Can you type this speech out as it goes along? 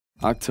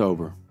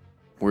October.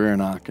 We're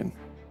in Aachen.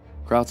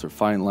 Krauts are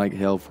fighting like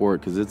hell for it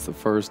because it's the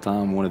first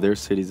time one of their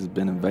cities has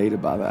been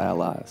invaded by the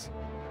Allies.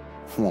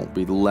 Won't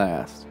be the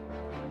last.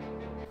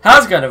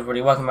 How's it going,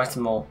 everybody? Welcome back to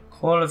more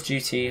Call of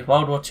Duty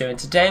World War II, and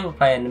today we're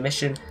playing the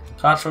mission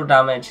Collateral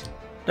Damage.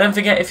 Don't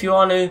forget, if you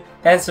are new,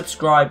 then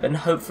subscribe, and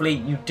hopefully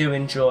you do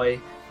enjoy.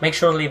 Make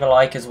sure to leave a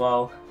like as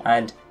well,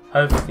 and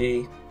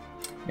hopefully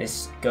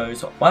this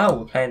goes well.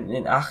 We're playing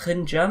in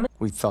Aachen, Germany.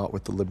 We thought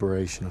with the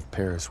liberation of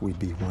Paris we'd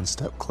be one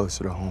step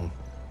closer to home.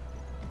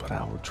 But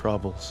our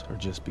troubles are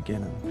just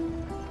beginning.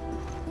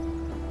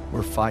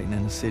 We're fighting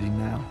in the city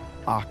now,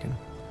 Aachen.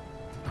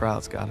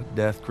 Crowd's got a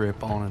death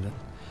grip on it, and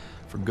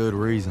for good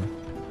reason.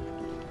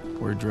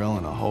 We're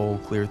drilling a hole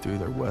clear through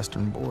their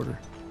western border.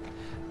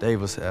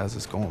 Davis has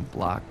us going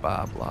block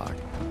by block,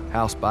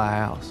 house by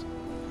house.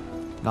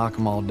 Knock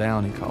 'em all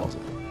down, he calls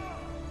it.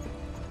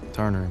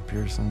 Turner and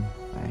Pierson,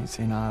 I ain't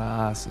seen eye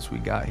to eye since we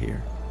got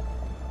here.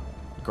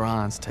 The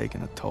grind's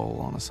taking a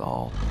toll on us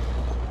all.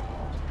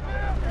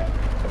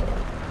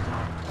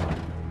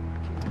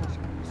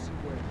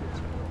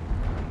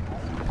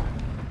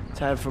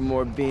 Time for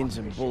more beans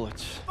and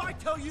bullets. If I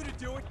tell you to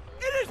do it,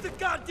 it is the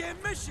goddamn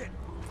mission!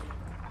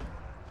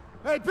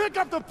 Hey, pick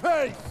up the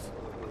pace!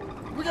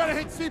 We gotta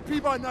hit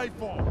CP by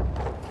nightfall.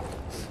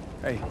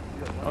 Hey,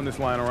 I'm just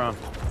lying around.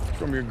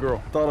 Show me your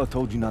girl. Thought I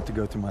told you not to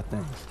go through my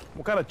things.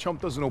 What kind of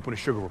chump doesn't open a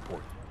sugar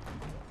report?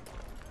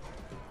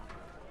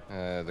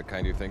 The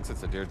kind who thinks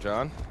it's a Dear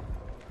John.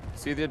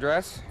 See the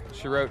address?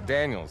 She wrote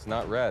Daniels,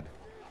 not Red.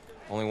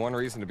 Only one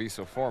reason to be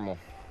so formal.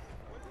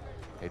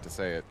 Hate to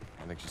say it,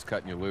 I think she's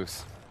cutting you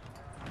loose.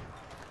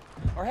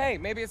 Or hey,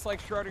 maybe it's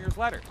like Schrodinger's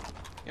letter.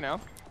 You know,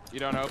 you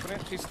don't open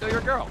it, she's still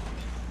your girl.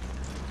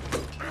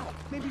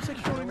 Maybe it's like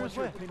Schrodinger's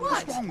letter.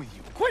 What's wrong with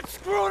you? Quit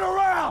screwing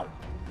around!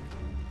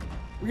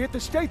 We hit the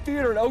State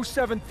Theater at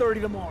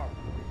 07:30 tomorrow.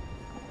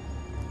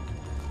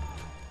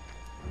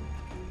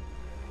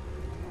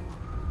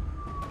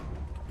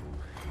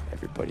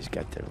 Everybody's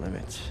got their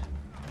limits.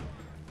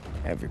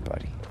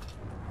 Everybody.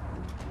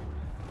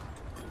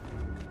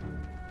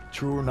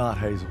 True or not,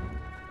 Hazel,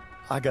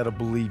 I gotta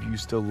believe you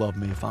still love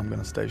me if I'm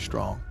gonna stay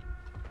strong.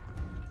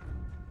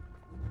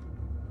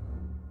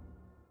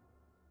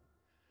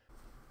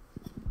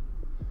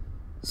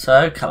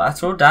 So,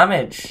 Collateral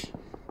Damage.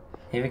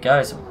 Here we go.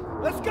 It's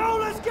Let's go,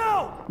 let's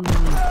go!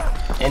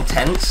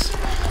 intense.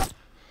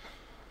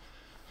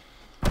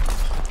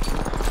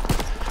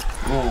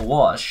 Oh,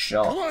 what a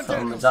shot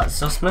from, is that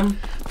Zussman?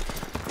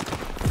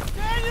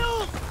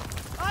 Daniels!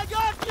 I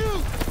got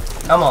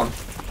you! Come on.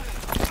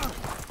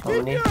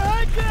 Keep your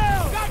head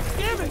down! God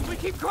damn it! We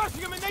keep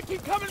crushing them and they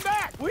keep coming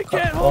back! We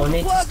can't Oh, hold we the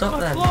need to plasma stop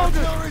them. longer!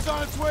 Artillery's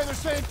on its way. They're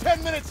saying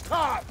 10 minutes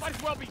tops. Might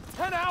as well be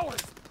 10 hours!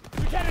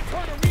 We gotta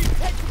turn to read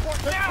tank support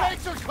The now!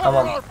 tanks are Come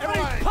covering on. our Everybody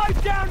flank.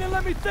 pipe down and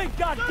let me think,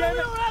 goddammit! We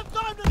don't have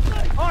time to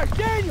think! Alright,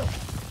 Daniel!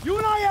 You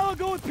and I will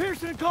go with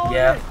Pierson and call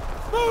Yeah. it in!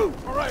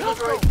 Move! All right, let's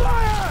Covering go.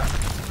 fire!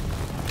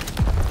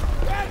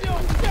 Daniel,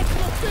 get to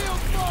the field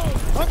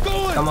mode! I'm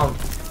going! Come on.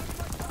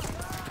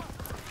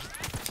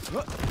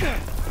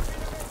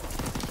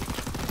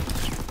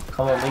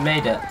 Come on, we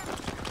made it.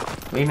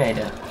 We made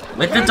it.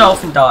 With the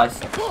dolphin dive.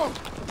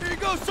 Here you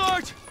go,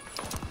 Sarge.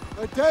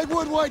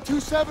 Deadwood White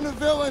 27 to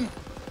Villain.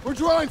 We're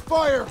drawing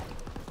fire.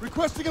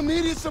 Requesting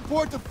immediate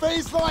support to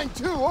phase line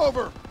 2.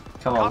 Over.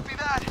 Come on. Copy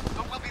that,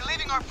 but we'll be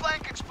leaving our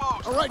flank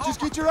exposed. All right, just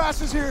get your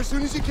asses here as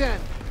soon as you can.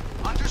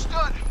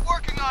 Understood.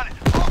 Working on it.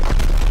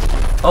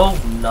 Over.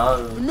 Oh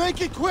no. And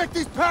make it quick.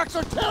 These packs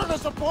are tearing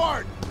us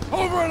apart.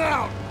 Over and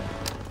out.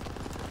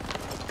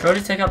 Try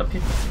to take out the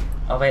people.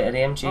 Oh wait, are the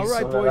MGs All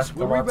right, on the boys, left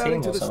we're of our rerouting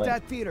team to or the something?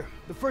 stat theater.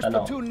 The first They're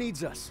not. platoon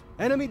needs us.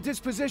 Enemy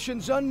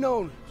dispositions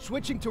unknown.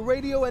 Switching to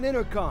radio and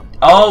intercom.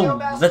 Oh,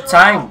 the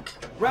tank!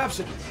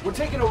 Rapson, we're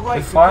taking a right We're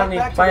to cut finally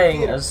back to the playing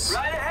theater. as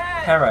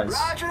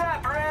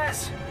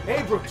Perez.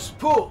 Abrams,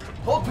 Poole,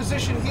 hold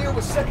position here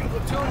with 2nd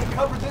platoon and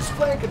cover this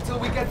flank until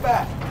we get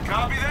back.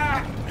 Copy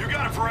that! You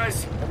got it,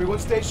 Perez! Everyone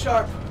stay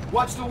sharp.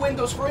 Watch the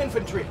windows for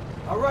infantry.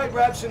 All right,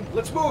 Rapson,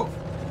 let's move.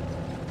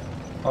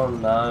 Oh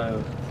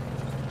no.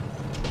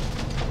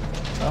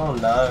 Oh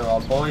no,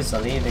 our boys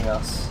are leaving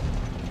us.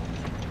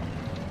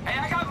 Hey,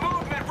 I got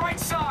movement right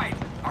side!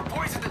 Our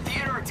boys at the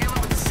theater are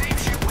dealing with the same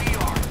shit we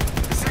are.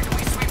 The second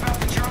we sweep out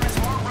the Germans,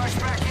 we'll rush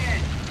back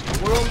in.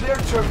 We're on their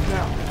turf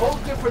now. Whole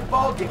different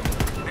ballgame.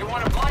 They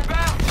want a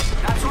bloodbath?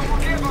 That's what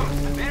we'll give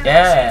them. They're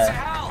Yeah. to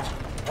hell.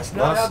 That's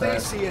not Well how they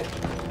said. see it.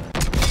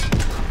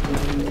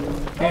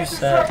 Who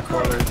said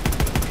Call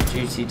of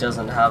Duty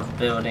doesn't have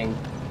building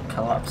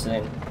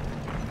collapsing?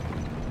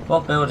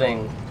 What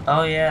building?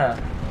 Oh yeah.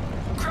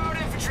 Crowd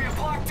infantry are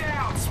blocked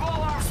down.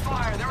 Small arms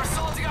fire. They're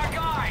assaulting our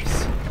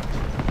guys.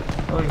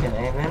 Oh, you can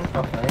aim in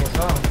properly as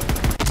well.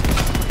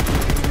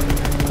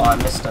 Oh, I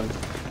missed him.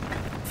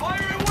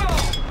 Fire at will.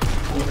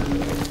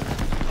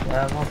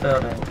 Yeah, what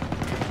building?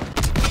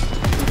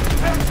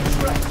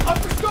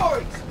 Upper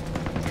stories.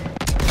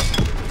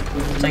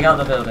 Take out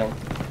the building.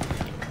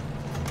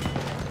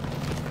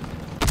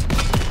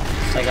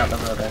 Take out the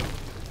building.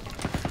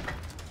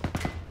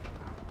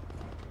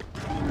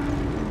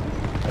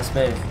 Let's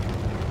move.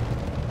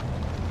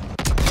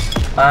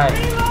 Bang.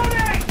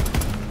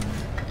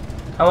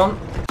 Come on.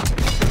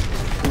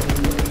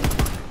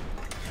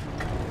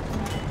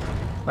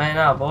 Where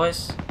now,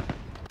 boys?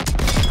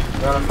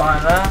 You wanna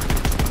fire there?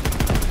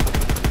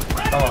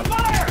 Come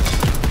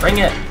on. Bring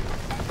it!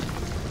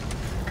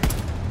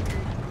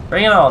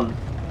 Bring it on!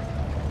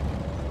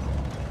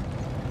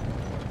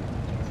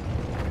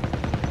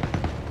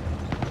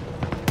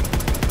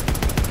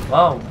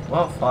 Whoa,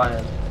 well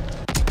fired.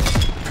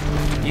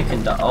 You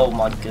can die. Oh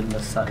my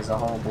goodness, that is a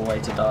horrible way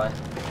to die.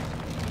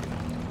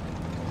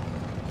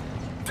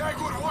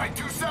 Dagwood White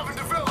 27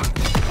 to Villain.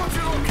 What's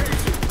your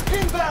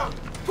location? Inbound!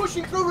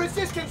 Pushing through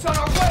resistance on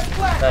our west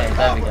flank!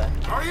 There we go.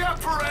 Hurry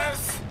up,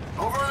 Perez.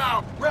 Over and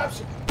out.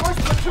 Rapson, first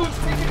platoon's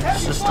taking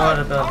heavy Just fire! destroyed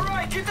a building.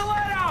 Alright, get the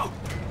lead out.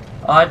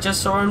 I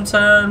just saw him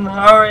turn.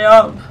 Hurry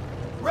up!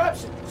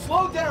 Rapson,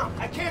 slow down!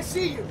 I can't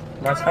see you!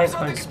 My tank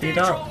won't speed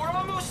up. We're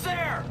almost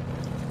there.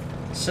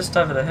 It's just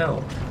over the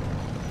hill.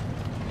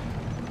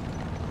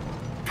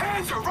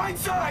 Panzer, right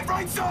side,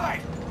 right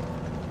side.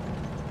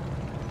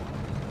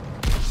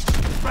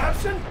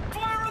 Rapson?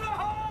 Fire in the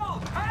hole.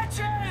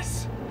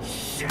 Hatches.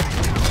 Shit.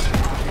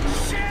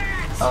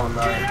 Shit. Oh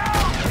no. Get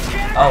out.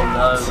 Get Oh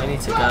out. no, we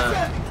need to go.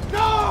 Rapson!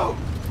 No!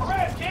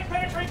 Perez, can't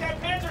penetrate that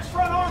Panzer's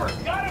front armor.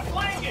 Gotta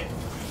flank it.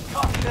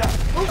 Copy that.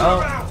 Move Oh.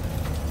 around!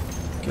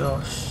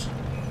 Gosh.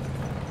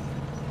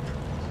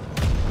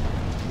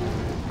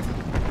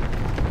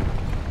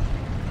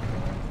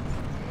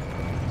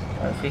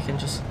 If we can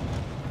just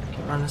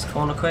get around this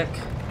corner quick.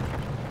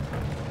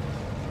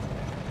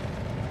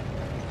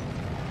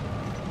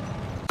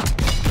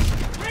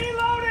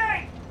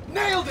 Reloading!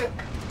 Nailed him!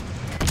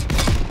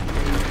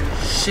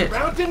 Shit.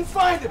 Round didn't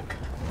find him!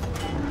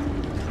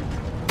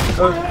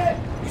 Go. Ahead!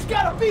 He's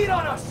got a beat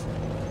on us!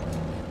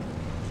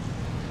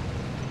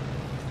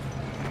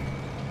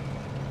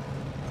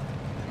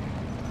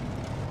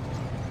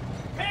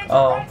 Panzer,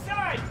 Oh. right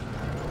side!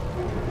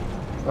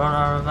 Run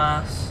our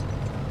reverse.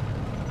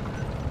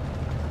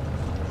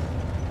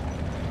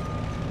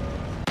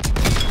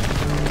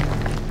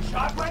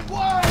 Shot went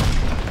wide!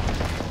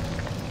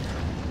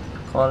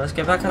 Come on, let's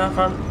get back in our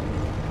front.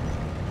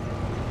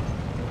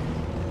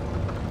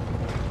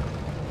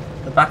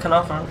 We're back in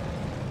our front.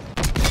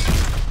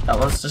 That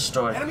one's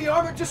destroyed. Enemy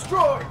armor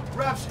destroyed!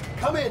 Rapson,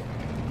 come in!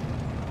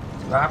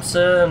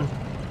 Rapson!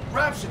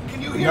 Rapson,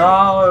 can you hear me?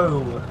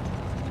 No!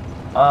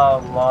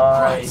 Oh my.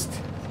 Christ!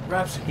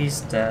 Rapson,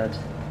 He's dead.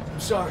 I'm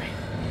sorry.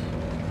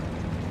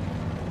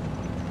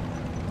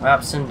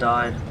 Rapson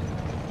died.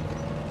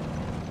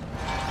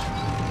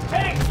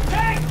 Tank!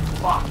 Tank!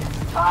 Fuck!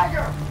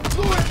 Tiger!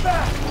 Blew it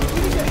back!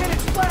 We need to hit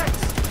its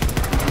flanks!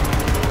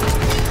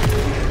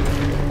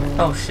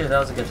 Oh shit, that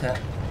was a good hit.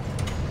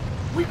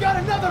 We got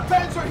another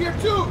Panzer here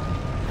too!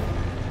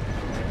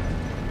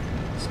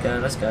 Let's go,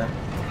 let's go.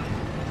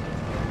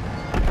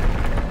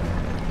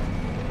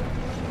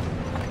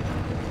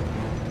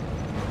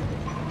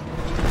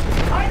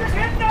 Tiger's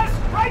hitting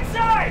us! Right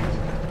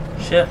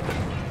side! Shit.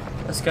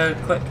 Let's go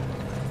quick.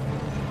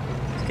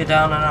 Let's get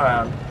down and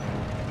around.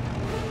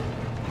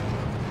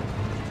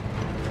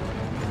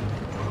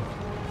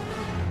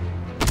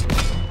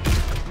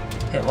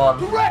 Hit one.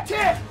 Direct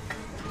hit!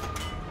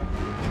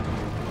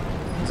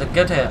 It's a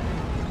good hit.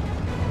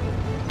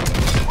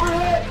 We're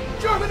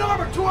hit! German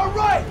armor to our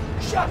right!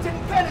 Shot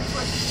didn't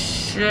penetrate!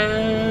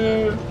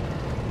 Shit.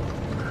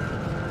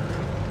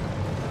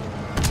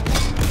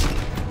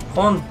 Come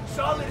on.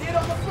 Solid hit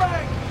on the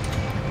flank!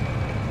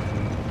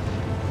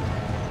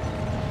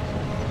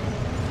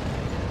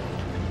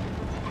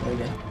 There we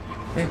go.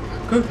 Hey,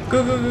 go,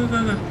 go, go, go,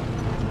 go, go.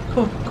 Come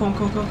on, come on,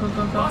 come on, come on, come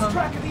on, Lost come on.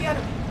 track of the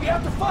enemy! We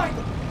have to find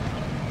them!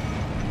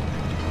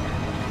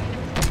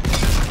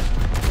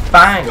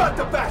 Bang! Got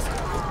the bastard!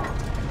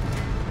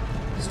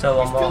 Still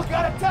one Still more.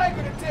 got a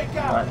Tiger to take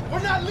out! Right.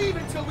 We're not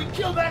leaving till we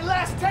kill that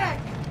last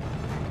tank!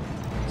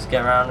 Let's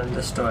get around and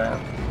destroy it.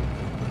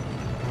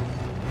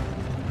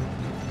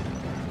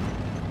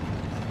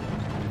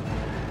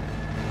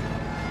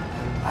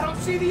 I don't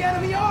see the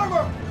enemy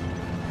armor!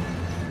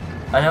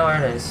 I know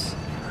where it is.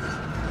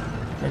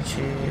 Don't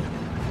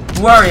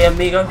you worry,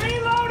 amigo.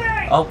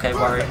 Reloading! Okay,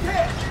 worry. Perfect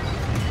hit!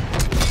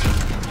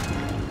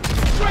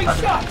 Great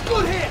shot!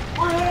 Good hit!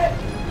 We're hit!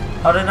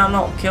 How did I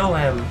not kill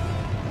him?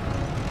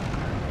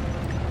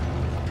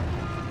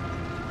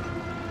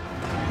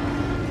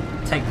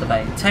 Take the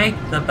bait. Take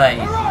the bait.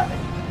 Where are they?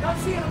 Not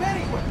seeing them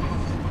anywhere!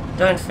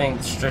 Don't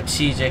think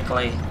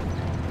strategically.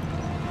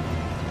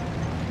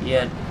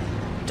 You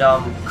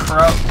dumb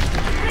crook.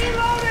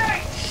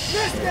 Reloading!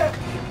 Missed it!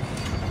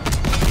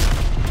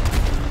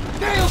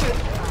 Nailed it!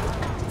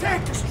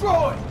 Tank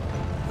destroyed!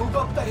 Move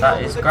up the hill That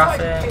where is the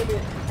graphic. Tiger came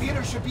in.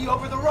 Theater should be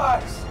over the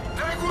rise.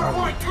 Dagwood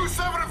White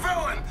 27 to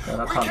Villain. God,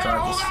 I We can't can't drive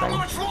hold this out thing.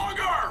 much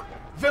longer.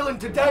 Villain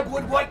to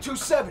Dagwood White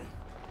 27.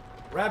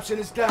 Rapson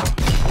is down.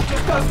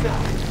 Just us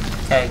now.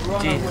 Okay, We're on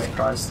our Jesus way.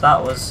 Christ,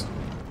 that was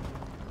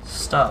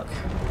stuck.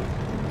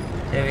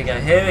 Here we go,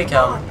 here we Come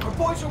go. on, our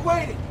boys are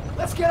waiting.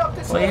 Let's get up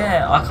this Well, hill.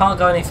 yeah, I can't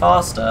go any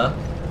faster.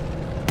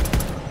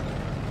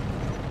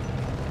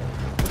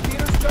 The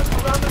theater's just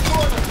around the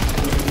corner.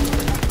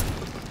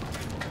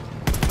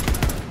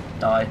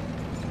 Die.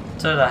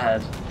 To the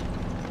head.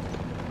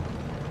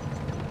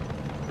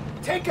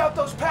 Take out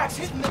those packs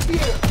hitting the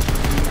theater.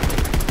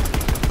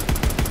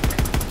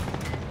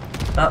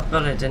 That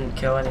bullet didn't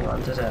kill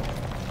anyone, did it?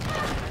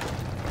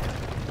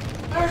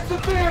 There's the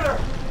theater.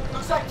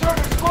 Looks like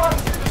Turner's squad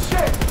is in the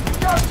ship.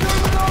 Got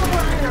Sherman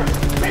over here.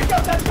 Take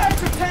out that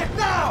Thatcher tank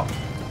now.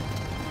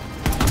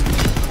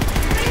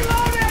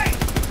 Reloading.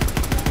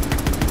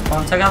 Come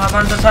on, take out that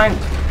Panther tank.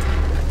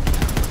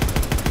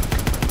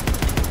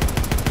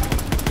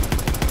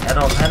 Head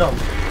on, head on.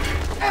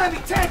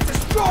 Enemy tank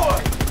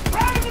destroyed.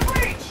 Right in the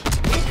breach.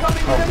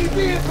 Incoming enemy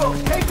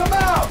vehicles. Take them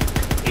out.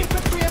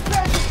 Infantry and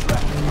peasantry.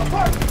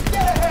 Apart.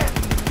 Get ahead.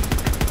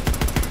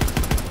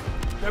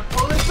 They're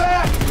pulling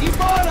back.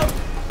 Keep on them.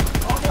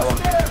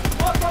 Almost there.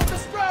 Lock up the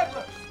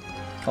stragglers.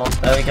 Come on,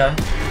 there we go.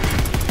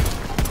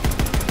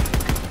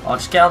 Oh,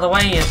 just get out of the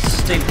way, you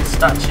stupid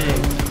statue.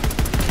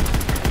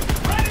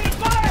 Ready to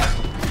fire.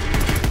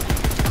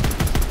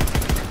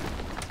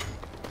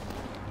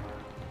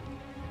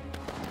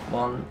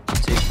 1,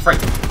 2, 3.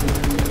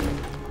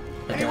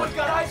 Anyone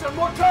got eyes on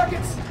more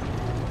targets?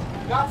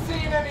 Not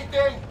seeing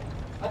anything.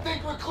 I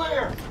think we're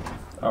clear.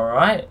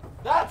 Alright.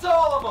 That's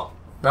all of them.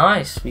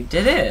 Nice, we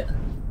did it.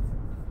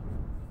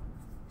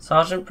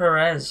 Sergeant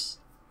Perez.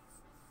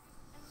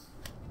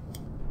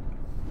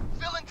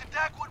 Villain to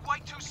Dagwood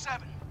White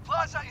 27.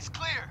 Plaza is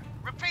clear.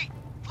 Repeat,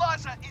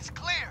 Plaza is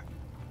clear.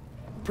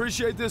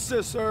 Appreciate this,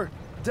 sir.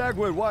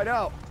 Dagwood, white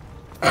out.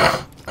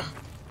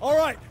 All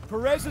right,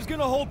 Perez is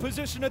gonna hold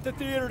position at the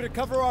theater to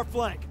cover our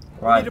flank.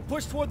 Right. We need to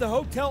push toward the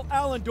Hotel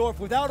Allendorf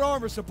without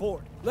armor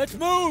support. Let's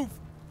move!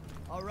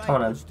 All right, Come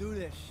on, let's do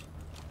this.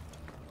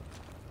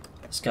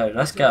 Let's go,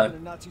 let's Been go. in a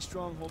Nazi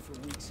stronghold for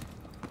weeks.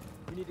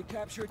 We need to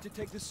capture it to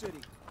take the city.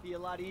 Be a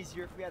lot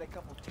easier if we had a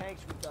couple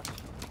tanks with us.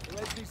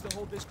 Perez needs to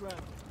hold this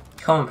ground.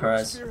 Come on,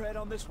 Perez. Spearhead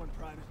on this one,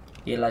 Private.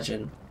 You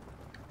legend.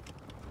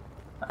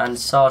 And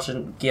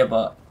Sergeant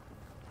Gilbert.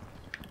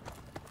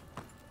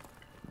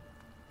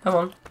 Come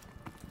on.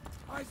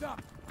 Eyes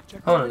up.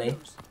 Check Come on, the Lee.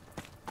 windows.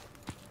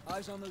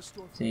 Eyes on those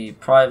storm. The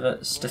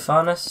Private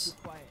Stephanus.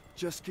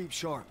 Just keep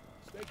sharp.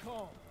 Stay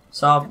calm.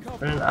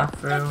 Sergeant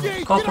Afro.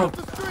 Corporal. Get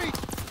off the street.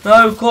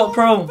 No,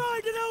 Corporal.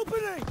 Find an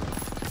opening.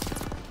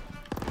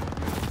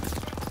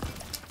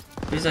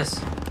 Who's this?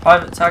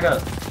 Private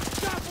Taggart.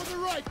 Stop on the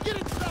right. Get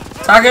it stopped.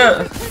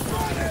 Taggart.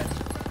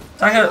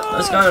 Taggart.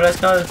 Let's go. Let's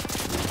go.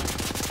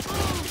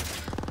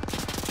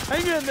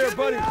 Hang in there,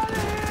 buddy.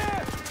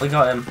 We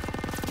got him.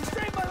 You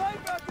saved my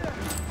life out there.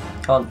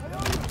 Come on.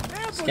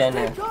 Let's get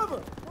in here.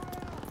 Cover.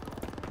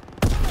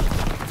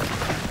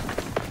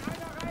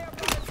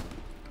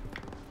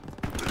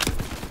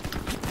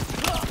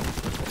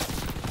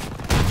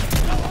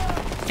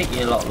 Took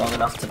you a lot long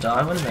enough to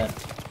die, wouldn't it?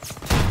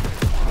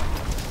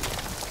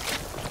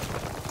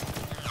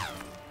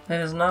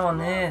 There's no one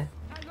here.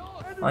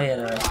 Oh yeah,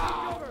 there is.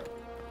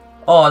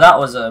 Oh, that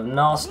was a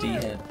nasty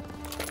hit.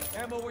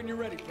 Ammo when you're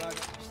ready, Private.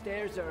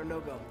 Stairs are a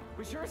no-go.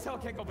 We sure as hell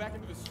can't go back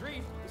into the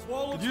street. This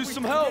wall looks Use weak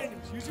some to help.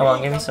 Daniels. Use Come your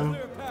on, give me help to some.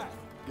 clear a path.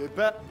 Get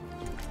back.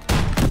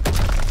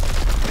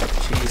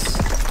 Jeez.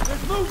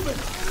 There's movement.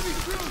 Enemy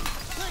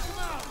troops. Take them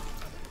out.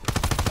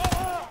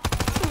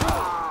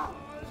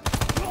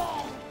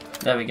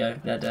 There we go.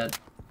 They're dead.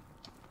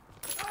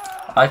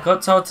 I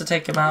got told to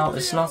take him out.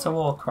 It's not a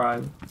war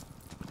crime.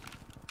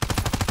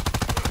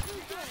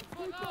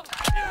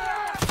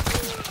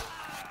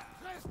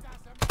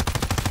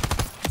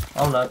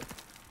 Oh no.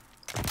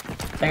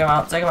 Take him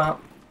out. Take him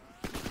out.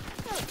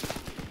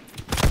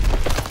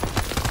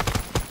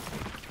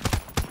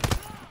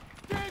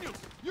 Daniels,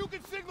 you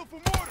can signal for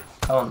mortars.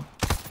 Come on.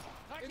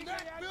 In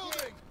that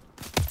building.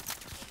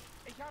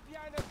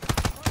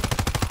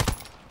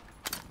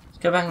 Let's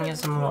go back and get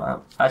some more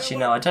ammo. Actually,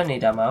 no, I don't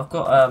need ammo. I've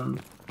got,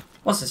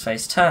 what's his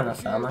face? Turner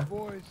for ammo.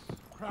 Boys,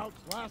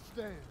 Kraut's last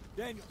stand.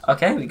 Daniels.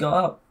 Okay, we got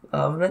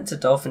up. We meant to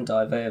dolphin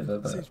dive over,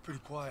 but Seems pretty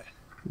quiet.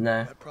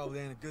 no. That probably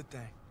ain't a good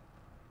thing.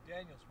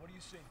 Daniels, what do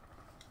you see?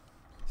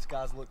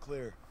 Skies look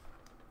clear.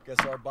 Guess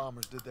our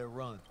bombers did their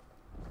run.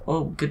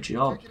 Oh, good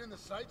job. Taking in the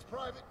sights,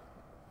 Private?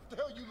 What the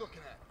hell are you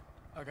looking at?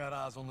 I got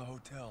eyes on the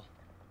hotel.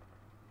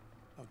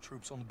 No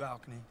troops on the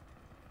balcony.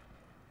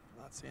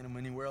 Not seeing them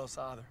anywhere else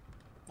either.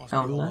 Must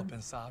Oh, be all no. up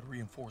inside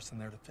reinforcing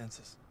their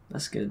defenses.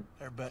 That's good.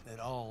 They're betting it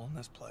all on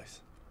this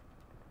place.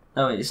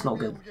 No, it's not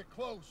good. We'll get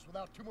close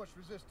without too much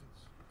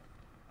resistance.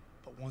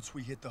 But once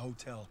we hit the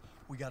hotel,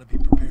 we gotta be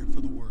prepared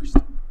for the worst.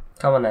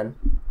 Come on then.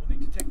 We'll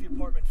need to take the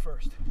apartment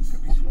first.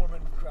 Could be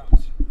swarming with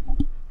Krauts.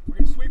 We're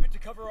gonna sweep it to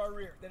cover our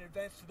rear, then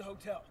advance to the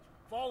hotel.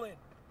 Fall in.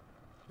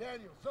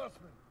 Daniel,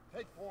 Zussman,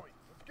 take point.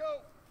 Let's go.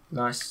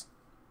 Nice.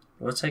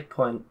 We'll take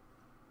point.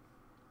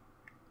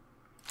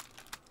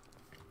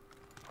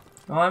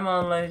 Oh, I'm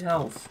on low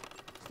health.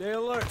 Stay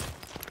alert.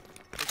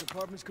 Those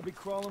apartments could be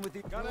crawling with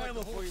the... Got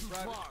ammo for you,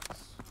 Private.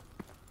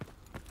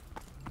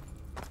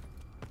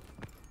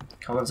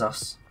 Come on,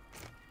 Zus.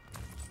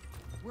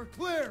 We're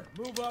clear.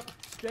 Move up.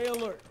 Stay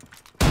alert.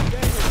 Daniel,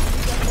 keep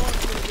that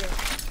monster again.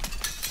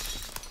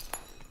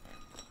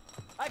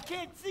 I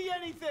can't see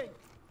anything.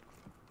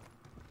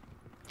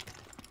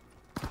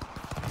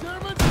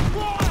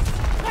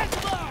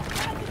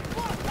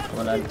 Come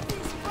on then.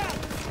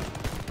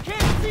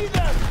 Can't see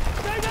them!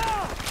 Stay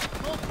down!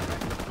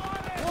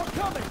 More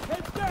coming!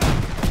 Heads down!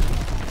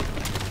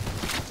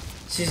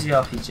 This is the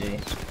RPG.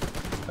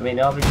 I mean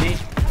the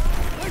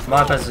RPG?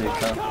 My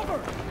bazooka.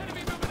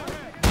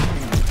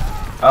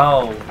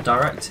 Oh,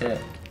 direct hit.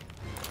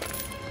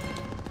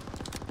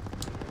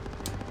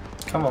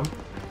 Come on.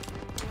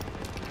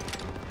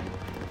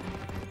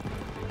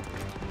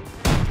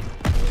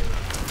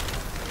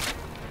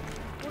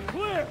 We're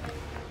clear!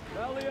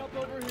 Rally up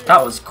over here.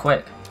 That was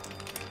quick.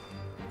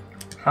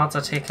 How'd I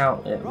take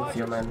out it with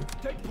your men?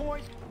 Take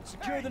point.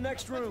 Secure the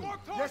next room.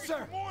 Yes,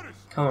 sir.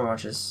 Come on,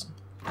 Rogers.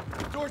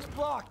 Door's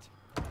blocked.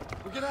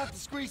 We're gonna have to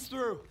squeeze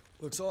through.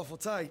 Looks awful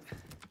tight.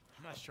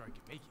 I'm not sure I can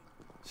make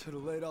it. Should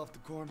have laid off the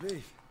corned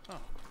beef.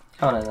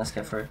 Come on then, let's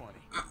get through.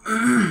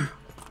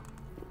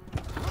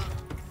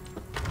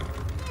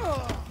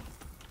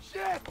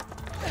 Shit!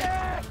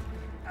 Shit!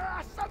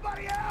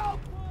 Somebody help!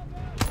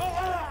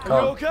 Come Are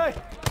on. you okay?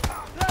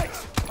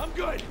 Thanks. I'm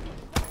good.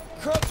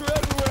 Crops are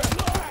everywhere.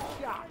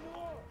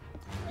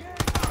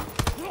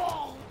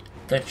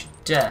 Don't you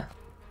dare.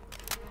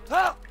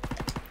 Help!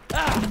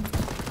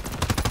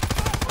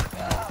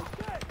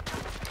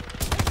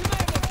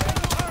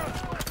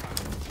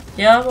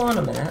 Yeah, hold on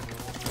a minute.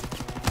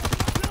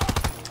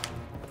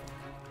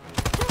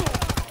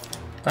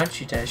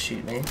 Don't you dare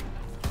shoot me.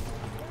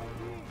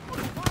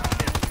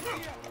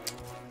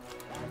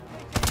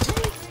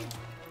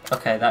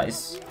 Okay, that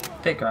is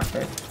a bit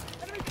graphic.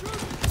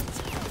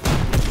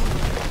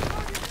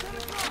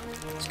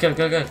 Let's go,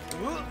 go, go.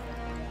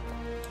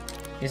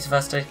 Use the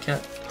first aid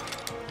kit.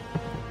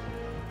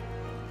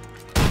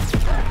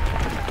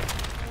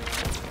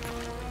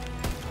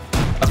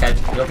 Okay,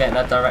 you're getting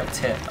a direct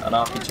hit on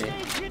RPG.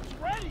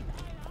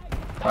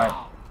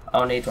 Right,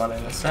 I'll need one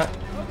in a sec.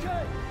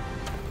 Okay.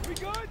 We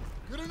good?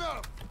 Good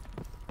enough.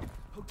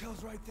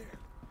 Hotel's right there.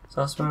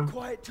 Zussman.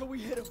 Quiet till we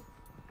hit him.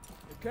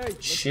 Okay. let's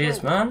Cheers,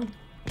 go. man.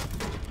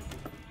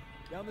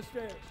 Down the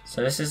stairs.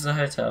 So this is the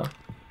hotel.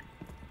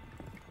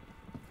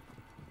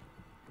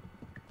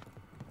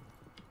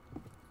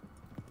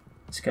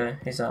 Let's go.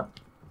 Who's up?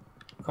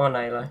 Come on,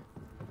 Nalo.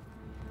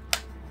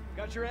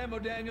 Got your ammo,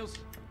 Daniels.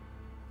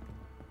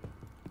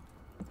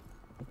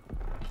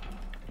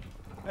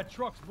 That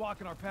truck's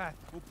blocking our path.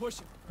 We'll push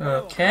it.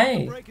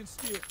 Okay. Brake and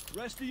steer.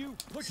 Rest of you,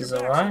 push This your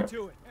is backs alright.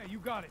 into it. Hey, you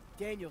got it.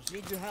 Daniels,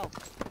 need your help.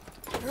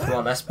 Come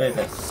on, let's move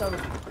it. Son of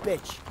a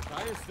bitch.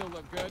 Tires still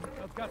look good.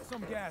 I've got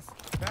some gas.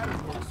 Battery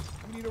works.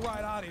 We need a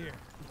ride out of here.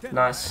 Lieutenant,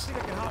 Nice. I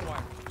think I can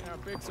hotwire. Yeah,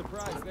 big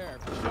surprise there.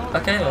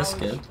 Okay, that's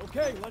good.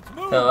 Okay, let's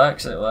move. It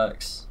works, it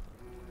works.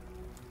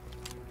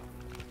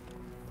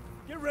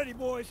 Get ready,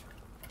 boys.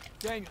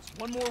 Daniels,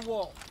 one more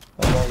wall.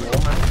 One more wall.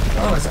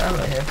 Oh, there's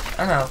ammo here.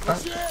 And Alpha.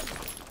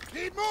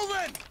 Keep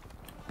moving.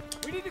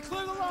 We need to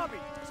clear the lobby.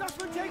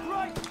 Zussman, take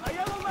right. A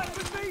yellow left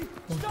with me.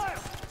 Style.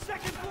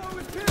 Second floor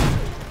with Pierson.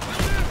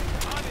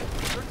 On it.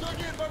 They're dug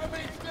in by the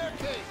main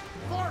staircase.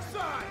 Far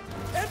side.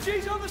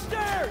 MG's on the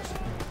stairs.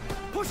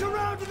 Push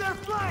around to their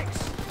flanks.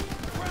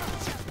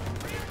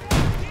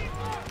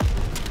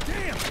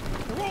 Damn!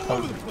 They're all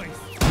over the place.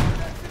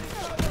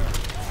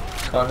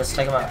 Come on, let's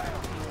take them out.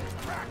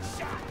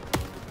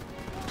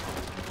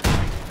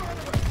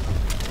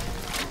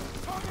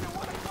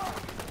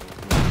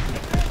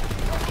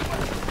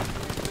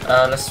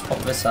 Let's swap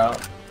this out.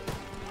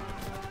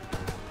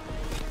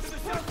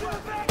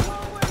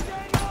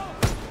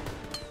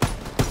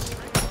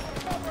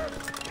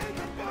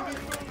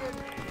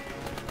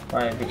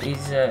 Right, it'd be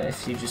easier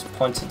if you just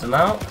pointed them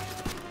out.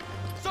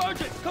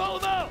 Sergeant, call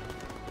them out.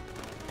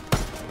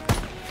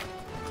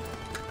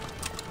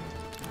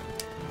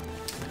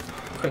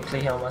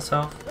 Quickly heal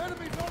myself.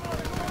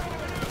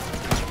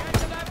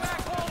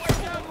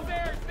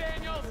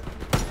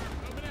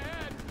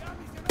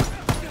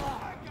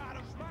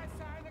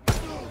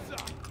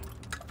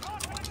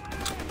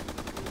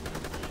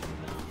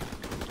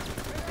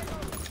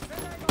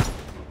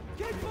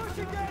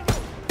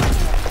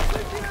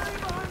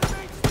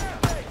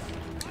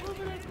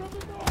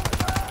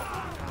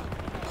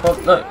 Oh,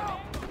 look.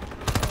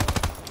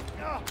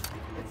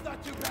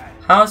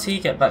 How does he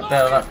get back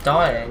there without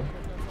dying?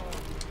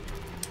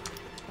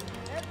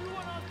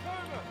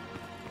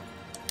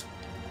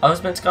 I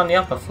was meant to go on the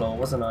upper floor,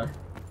 wasn't I?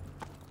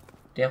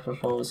 The upper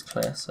floor was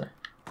clear, so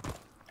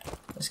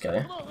let's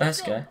go.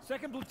 Let's go.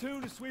 Second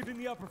platoon is sweeping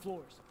the upper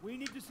floors. We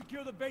need to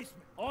secure the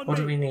basement. On What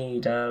do we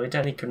need? We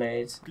don't need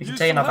grenades. We can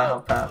take another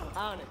help out.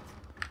 On it.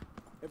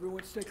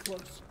 Everyone stay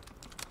close.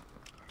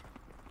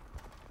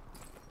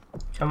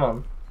 Come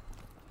on.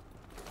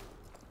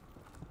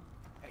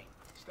 Hey,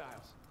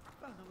 Styles.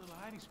 Found a little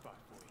hiding spot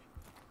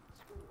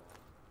for you.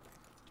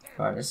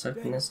 Right, let's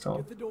open this door.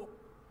 Get the door.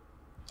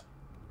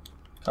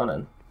 Come on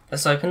in.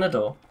 Let's open the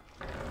door.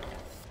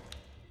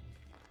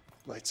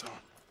 Lights on.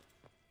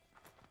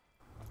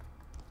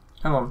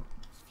 Come on.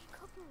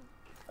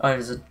 Oh,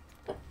 there's a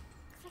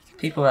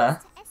people there.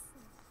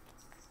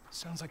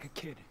 Sounds like a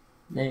kid.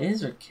 It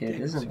is a kid,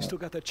 Daniels, isn't you it? still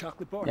got that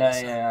chocolate bar?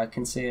 Yeah, yeah, I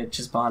can see it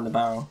just behind the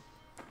barrel.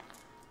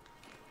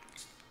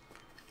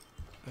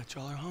 Bet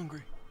y'all are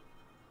hungry.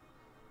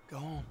 Go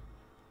home.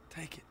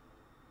 Take it.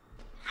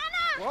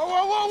 Whoa,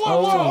 whoa, whoa, whoa,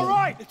 Oh, whoa! All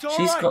right, it's all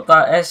she's right. got that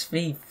Not gonna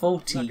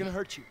SV-44.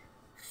 hurt you.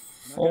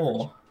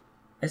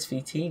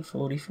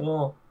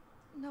 SVT-44.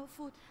 No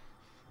food.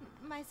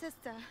 My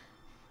sister.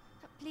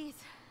 Please.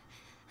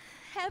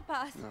 Help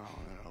us. No.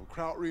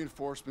 Kraut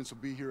reinforcements will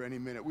be here any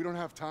minute. We don't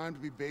have time to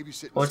be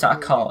babysitting. Or is that a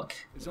cock?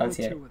 There's only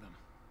Fancy it. 2 of them.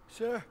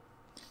 Sir,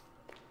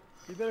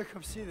 you better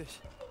come see this.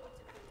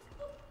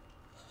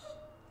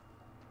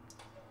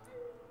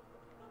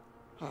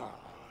 Oh,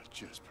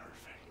 just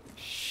perfect.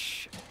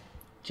 Shh.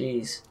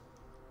 Jeez.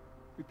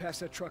 We passed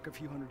that truck a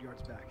few hundred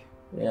yards back.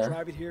 Yeah.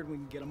 Drive it here and we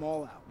can get them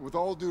all out. With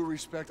all due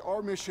respect,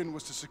 our mission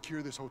was to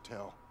secure this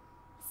hotel.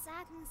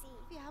 Sagen Sie.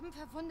 Wir haben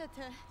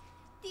Verwundete.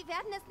 Die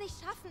werden es nicht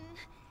schaffen.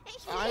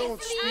 Ich I will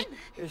don't es speak.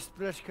 an. Ich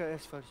spreche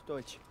etwas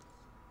Deutsch.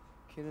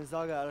 Keine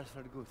Sorge, alles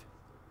wird gut.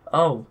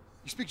 Oh.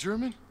 You speak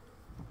German?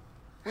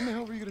 When the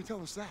hell were you going to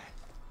tell us that?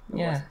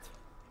 Yeah.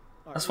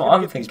 All That's right, what we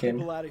I'm gotta get these thinking.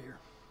 people out of here.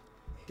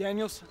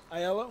 Daniels,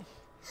 Aiello,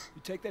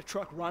 you take that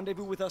truck,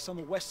 rendezvous with us on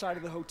the west side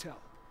of the hotel.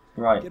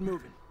 Right. Get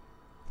moving.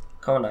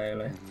 Come on,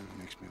 Aiello.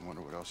 Makes me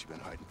wonder what else you've been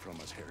hiding from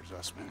us, Herr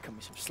Zussman. Cut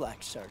me some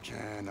slack,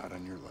 Sergeant. Not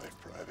on your life,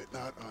 Private.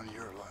 Not on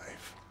your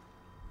life.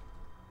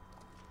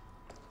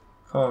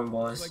 Come on,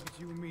 boys. Like it's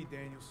you and me,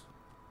 Daniels.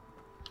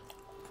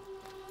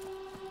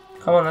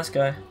 Come on, let's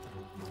go.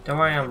 Don't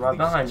worry, I'm right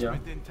behind you.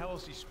 Didn't tell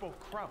us he spoke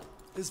Kraut.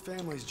 His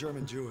family's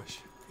German-Jewish.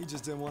 He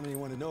just didn't want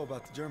anyone to know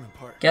about the German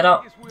part. Get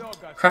up.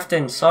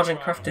 Crafton,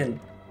 Sergeant Crafton.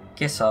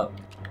 Get up.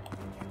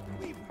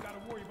 We gotta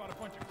worry about a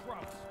bunch of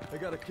Krauts. They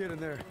got a kid in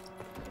there.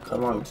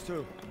 Come on. Folks,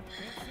 too.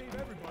 Can't save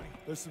everybody.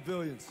 They're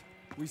civilians.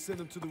 We send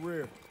them to the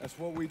rear. That's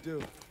what we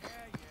do.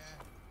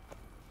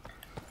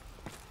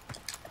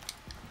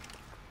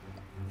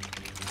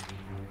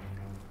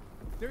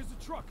 There's the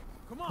truck.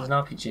 Come There's on.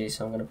 an RPG,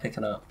 so I'm gonna pick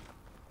it up.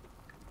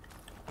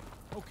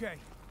 Okay.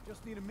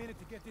 Just need a minute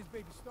to get this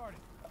baby started.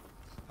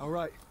 All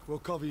right, we'll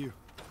cover you.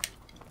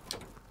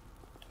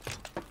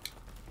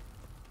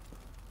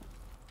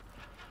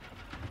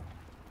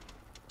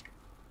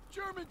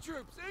 German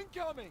troops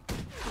incoming!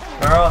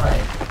 Where are they?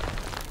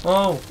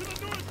 Whoa! To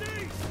the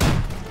northeast.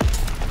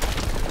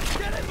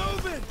 Get it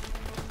moving!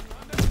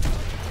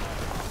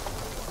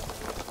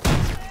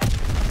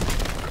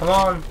 Come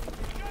on!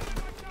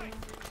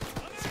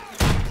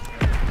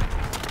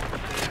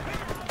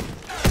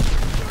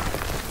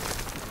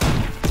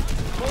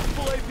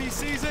 Multiple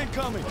APCs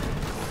incoming.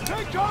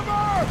 Take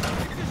cover!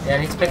 Yeah,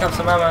 I need to pick up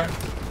some ammo.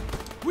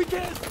 We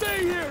can't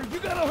stay here. You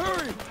gotta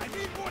hurry. I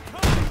need more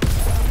time.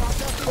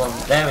 Come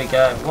on, there we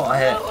go. What a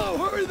hit. Hello,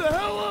 hurry the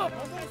hell up.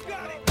 Almost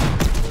got it.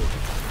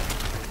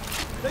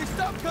 They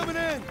stopped coming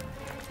in.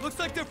 Looks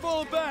like they're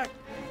falling back.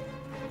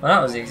 Well,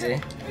 that was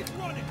easy. It's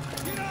running.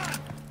 Get on.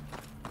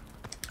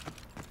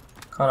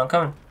 Come on, I'm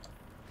coming.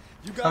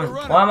 You gotta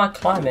run. Why am I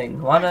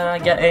climbing? Why don't I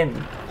get in?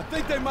 I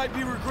think they might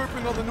be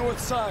regrouping on the north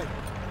side.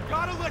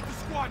 Gotta let the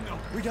squad know.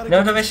 We gotta No,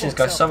 get the these missions folks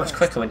go out so much fast.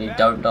 quicker when you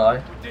don't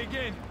die. Dig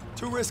in.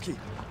 Too risky.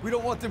 We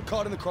don't want them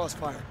caught in the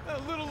crossfire. A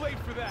little late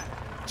for that.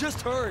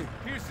 Just hurry.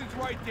 Pearson's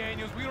right,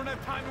 Daniels. We don't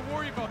have time to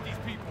worry about these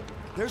people.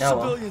 They're Yeah,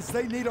 well. civilians.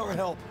 They need our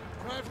help.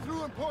 Drive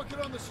through and park it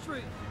on the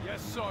street.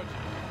 Yes, Sergeant.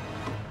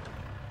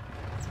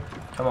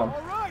 Come on,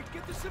 All right,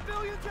 get the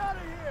civilians out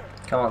of here.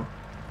 come on.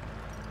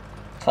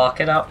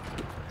 Park it up.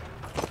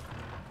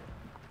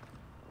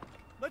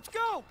 Let's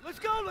go. Let's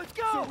go. Let's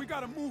go. So we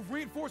gotta move.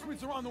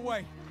 Reinforcements are on the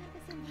way.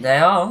 They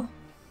are.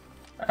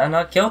 And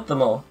I killed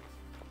them all.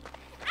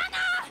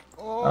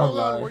 Oh, Oh, hold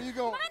on. no. Where you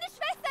going? Meine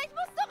Schwester, ich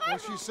muss zurück.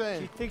 What's she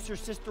saying? She thinks her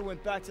sister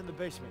went back to the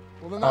basement.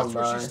 Well, then that's Oh,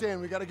 where no. she's staying.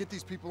 We got to get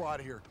these people out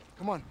of here.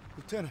 Come on.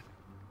 Lieutenant,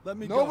 let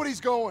me Nobody's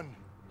going.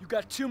 You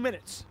got 2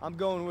 minutes. go. I'm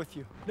going with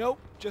you. Nope,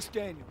 just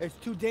Daniel. It's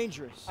too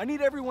dangerous. I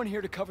need everyone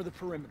here to cover the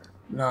perimeter.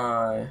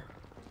 No.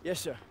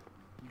 Yes, sir.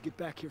 You get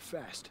back here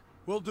fast.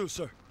 Will do,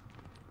 sir.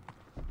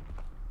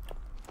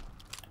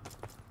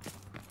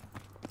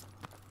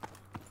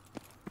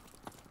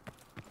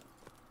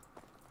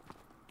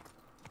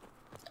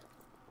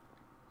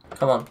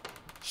 Come on.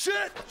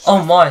 Shit!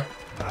 Oh my.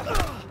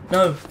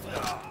 No.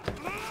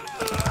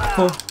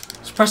 Cool.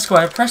 Just press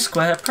square, press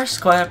square, press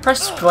square,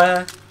 press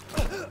square.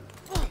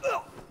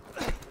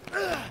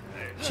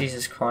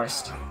 Jesus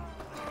Christ.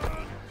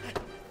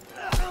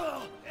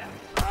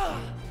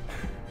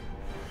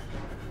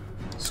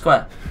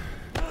 Square.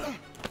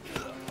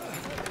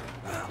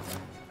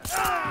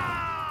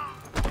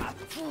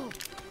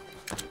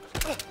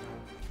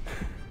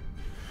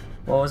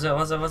 What was it?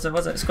 Was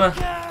it? Square.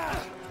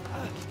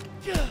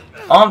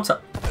 Arm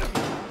to.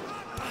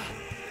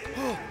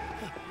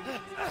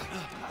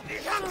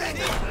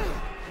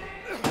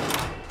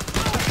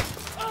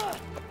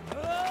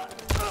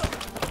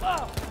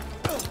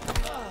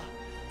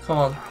 Come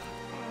on.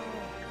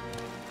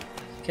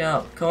 Get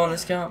out. Come on,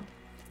 let's get out.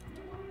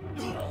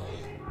 Come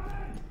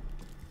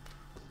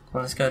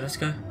on, let's go, let's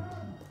go.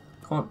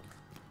 Come on.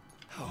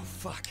 Oh,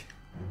 fuck.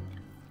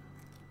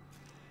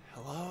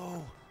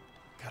 Hello?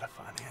 Gotta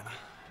find Anna.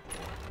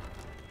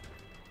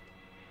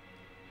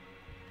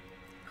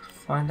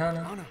 Find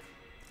Anna. Anna.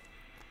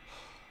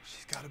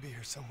 She's got gotta be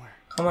here somewhere.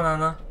 Come on,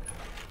 Anna.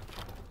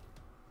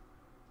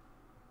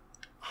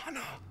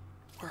 Anna,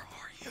 where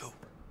are you?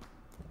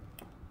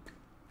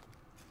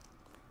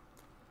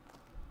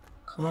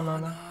 Come on,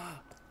 Anna.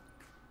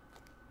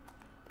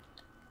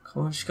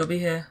 Come on, she's gotta be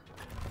here.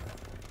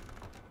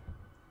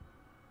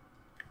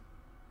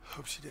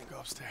 Hope she didn't go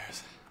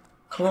upstairs.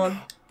 Come on.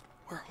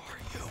 Where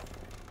are you?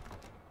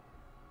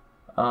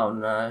 Oh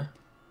no.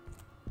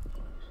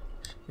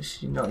 Is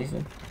she not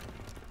even?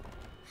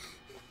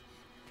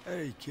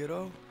 Hey,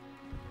 kiddo.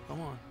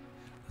 Come on.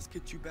 Let's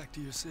get you back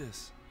to your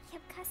sis. Ich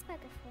hab Kasper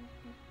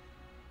gefunden.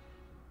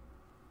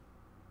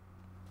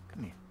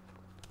 Come here.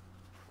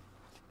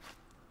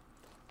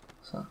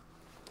 So.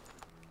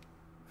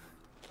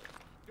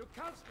 Du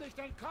kannst nicht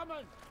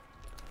entkommen.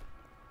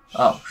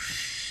 Oh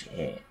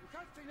shit. Du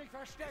kannst dich nicht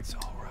verstecken. It's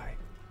all right.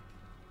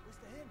 Wo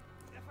ist der hin?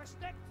 Er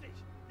versteckt sich.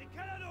 Den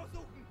Keller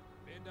durchsuchen.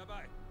 Bin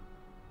dabei.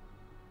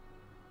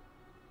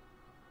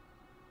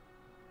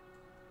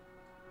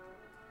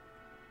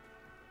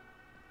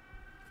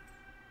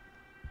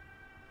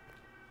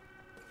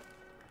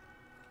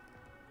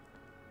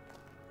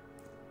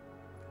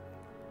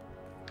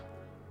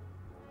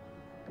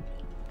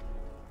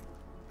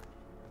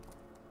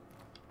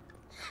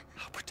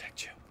 I'll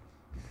protect you.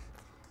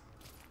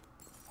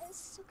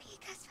 Es ist okay,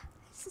 Kasper.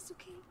 Es ist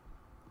okay.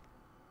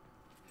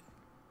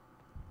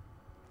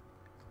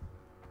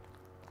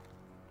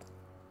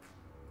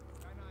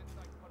 Keine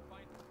Anzeichen von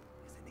Feinden.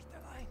 Wir sind nicht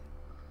allein.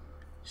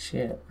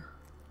 Shit.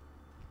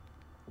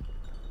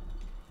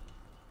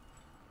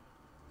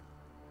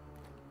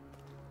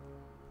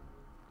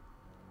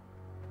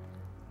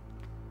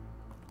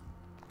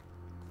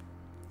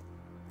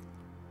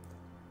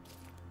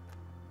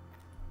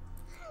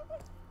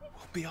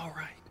 We'll be all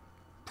right.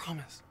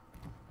 Promise.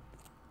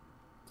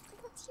 Bring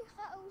uns hier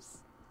raus.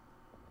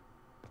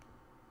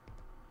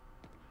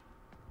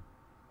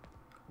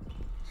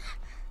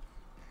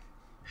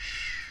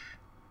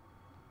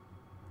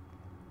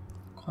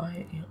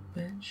 Quiet, you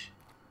bitch.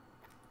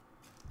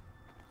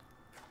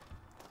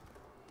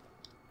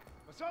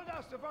 Was soll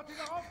das? Sofort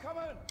wieder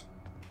aufkommen.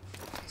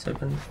 It's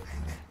open.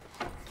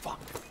 Fuck.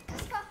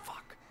 Kasper.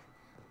 Fuck.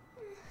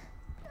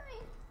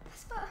 Nein,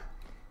 Kasper.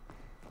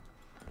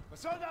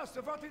 Was soll das?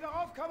 Sofort wieder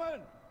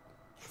aufkommen.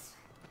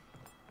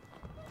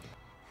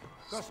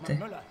 Stay.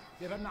 Müller,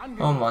 wir werden Oh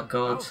angegriffen. my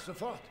god. Auf,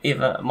 sofort.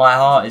 Even my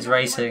heart is Jemand, der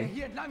racing.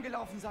 hier entlang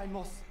gelaufen sein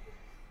muss.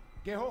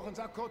 Geh hoch und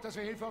sag Code, dass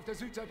wir Hilfe auf der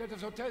Südseite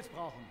des Hotels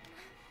brauchen.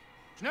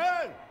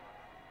 Schnell!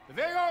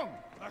 Bewegung!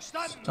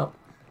 Verstanden! Stop.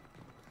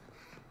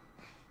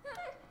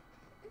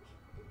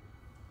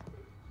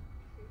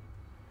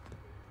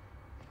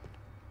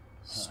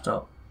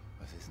 Stop.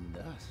 Was ist denn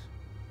das?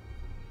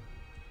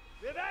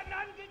 Wir werden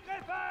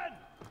angegriffen!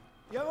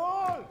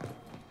 Jawohl!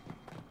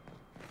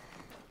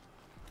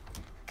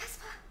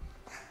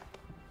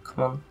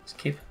 Come on, let's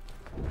keep.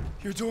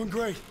 You're doing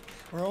great.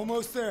 We're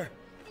almost there.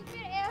 Ich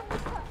will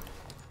Erika.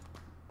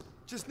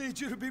 Just need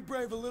you to be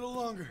brave a little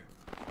longer.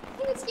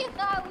 Bring uns hier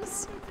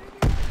raus.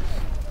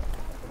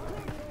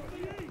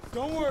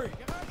 Don't worry.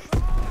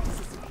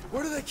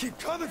 Where do they keep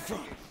coming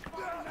from?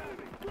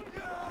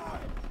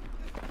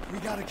 We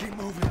gotta keep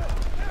moving.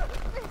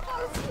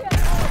 Raus hier.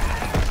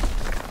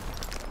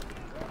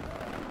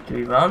 Do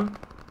we run?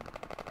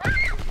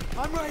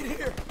 I'm right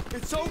here.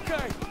 It's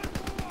okay.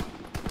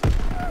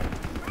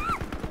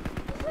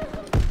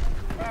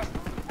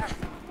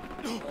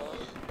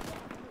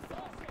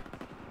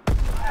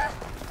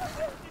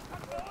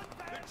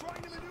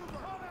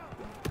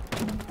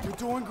 You're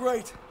doing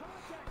great.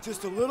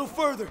 Just a little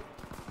further.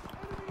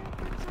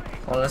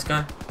 Oh, let's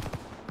go.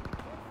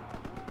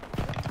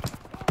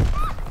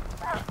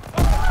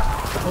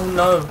 Oh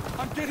no.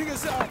 I'm getting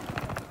us out.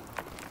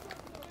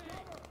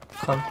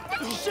 Come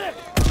on. Shit!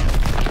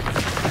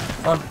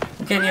 Come on.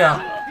 I'm getting you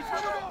out.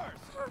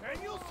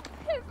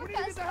 Hilfe,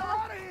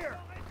 Kasper.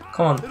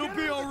 Come on. It'll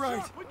be all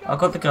right. I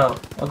got the girl.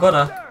 I got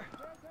her.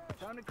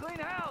 Time to clean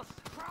house.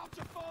 Crowds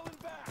are falling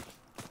back.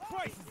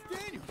 Christ,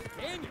 it's Daniel.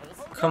 Daniels?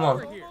 Come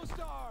on.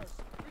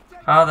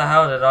 How the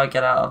hell did I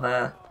get out of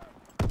there?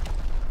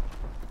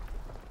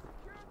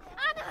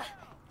 Anna!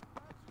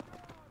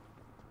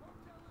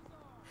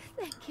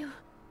 Thank you.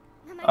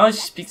 Oh,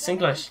 she speaks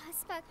English.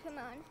 Kasper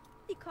kümmern.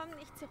 Die kommen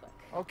nicht zurück.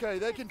 Okay,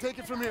 they can take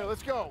it from here.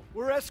 Let's go.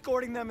 We're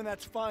escorting them, and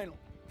that's final.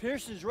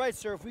 Pierson's right,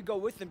 sir. If we go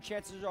with them,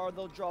 chances are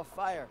they'll draw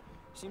fire.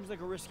 Seems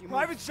like a risky move.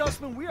 Private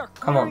Zussman, we are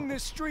Come on. clearing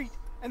this street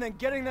and then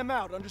getting them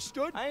out.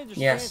 Understood? I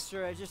understand, Yes.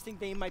 sir. I just think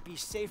they might be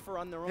safer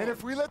on their own. And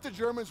if we let the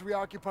Germans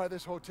reoccupy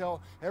this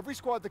hotel, every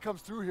squad that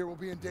comes through here will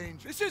be in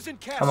danger. This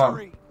isn't Come on.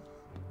 Kasserine.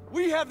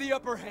 We have the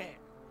upper hand.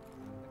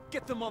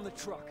 Get them on the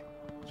truck.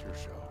 It's your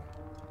show.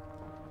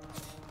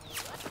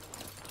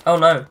 Oh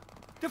no.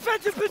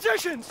 Defensive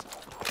positions!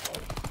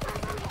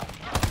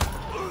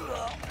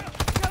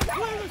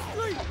 Clear the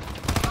street!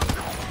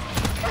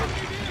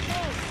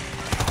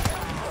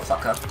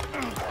 Fucker.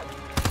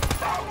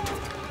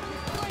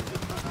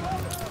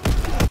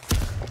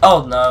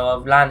 Oh no,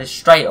 I've landed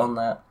straight on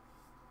that.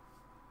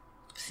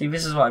 See,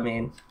 this is what I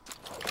mean.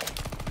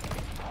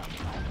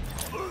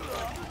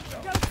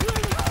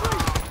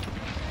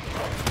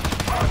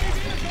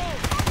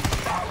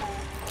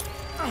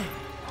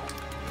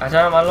 I don't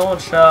have my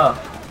launcher.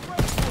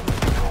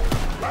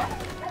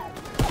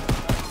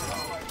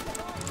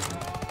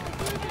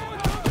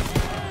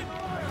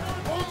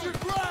 Hold your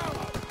ground.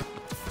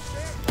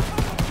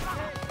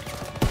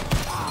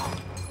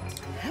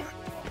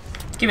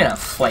 Give me that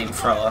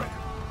flamethrower.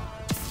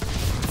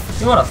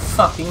 You wanna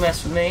fucking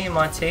mess with me and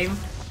my team?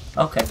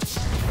 Okay.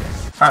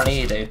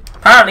 Apparently you do.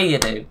 Apparently you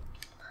do.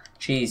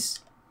 Jeez.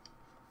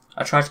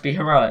 I tried to be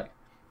heroic.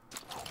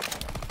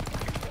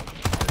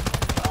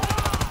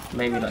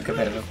 Maybe like a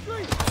bit of a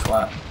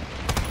twat.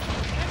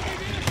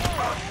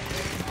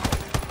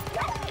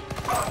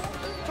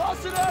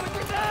 Toss it out a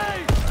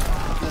grenade.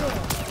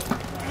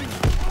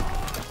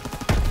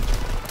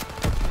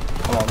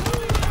 Come on.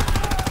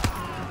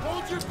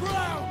 Hold your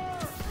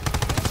ground.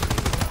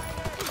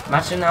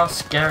 Imagine how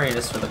scary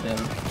this would have been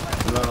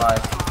in real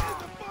life.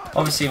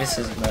 Obviously this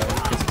isn't though,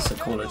 because it's a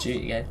Call of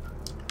Duty game.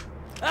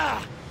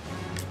 Ah!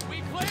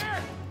 We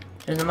clear?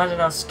 Just imagine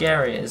how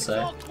scary it is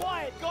though. All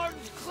quiet.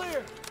 Garden's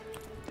clear.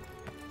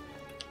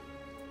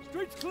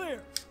 Street's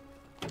clear.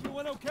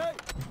 Everyone okay?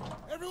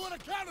 Everyone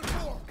accounted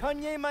for.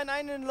 Kann jemand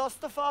einen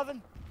Laster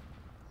fahren?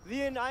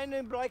 Wir in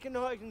einen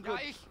Breckenhäusen. Ja,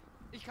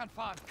 ich kann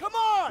fahren. Come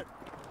on!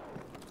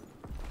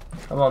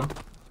 Come on.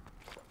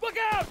 Look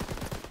out!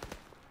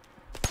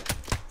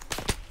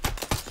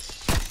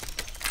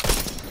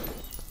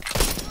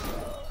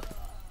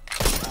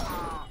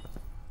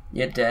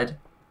 You're dead.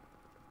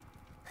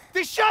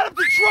 They shot up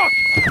the truck!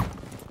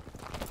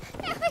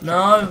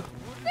 No!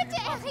 Bitte,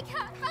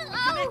 Erika, hör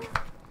auf!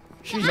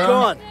 She's No.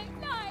 gone.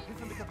 Nein!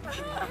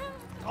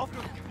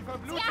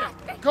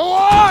 Go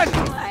on!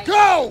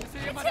 Go!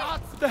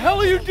 What the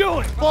hell are you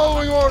doing?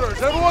 Following orders.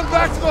 Everyone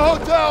back to the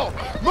hotel.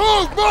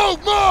 Move, move,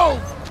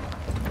 move!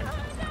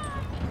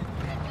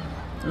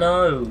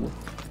 No!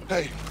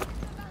 Hey,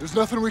 there's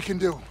nothing we can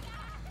do.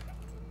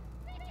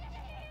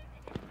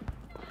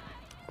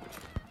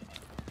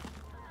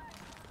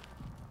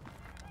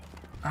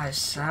 That's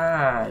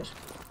sad.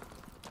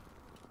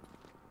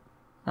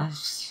 That's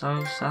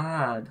so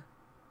sad.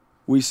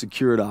 We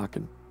secured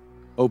Aachen,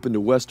 opened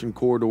a western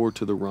corridor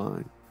to the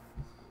Rhine.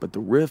 But the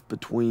rift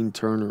between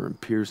Turner and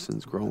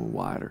Pierson's growing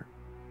wider.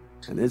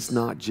 And it's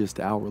not just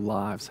our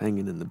lives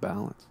hanging in the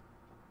balance.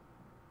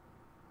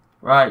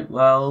 Right,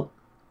 well,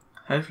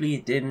 hopefully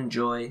you did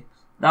enjoy.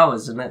 That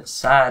was a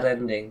sad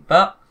ending,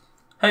 but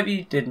hope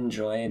you did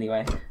enjoy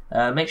anyway.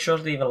 Make sure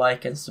to leave a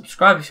like and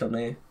subscribe if you're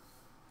new.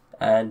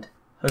 And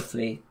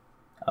hopefully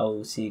I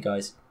will see you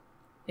guys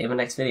in the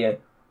next video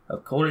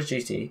of Call of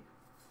Duty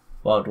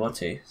World War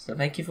II. So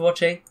thank you for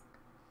watching,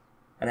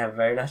 and have a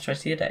very nice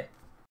rest of your day.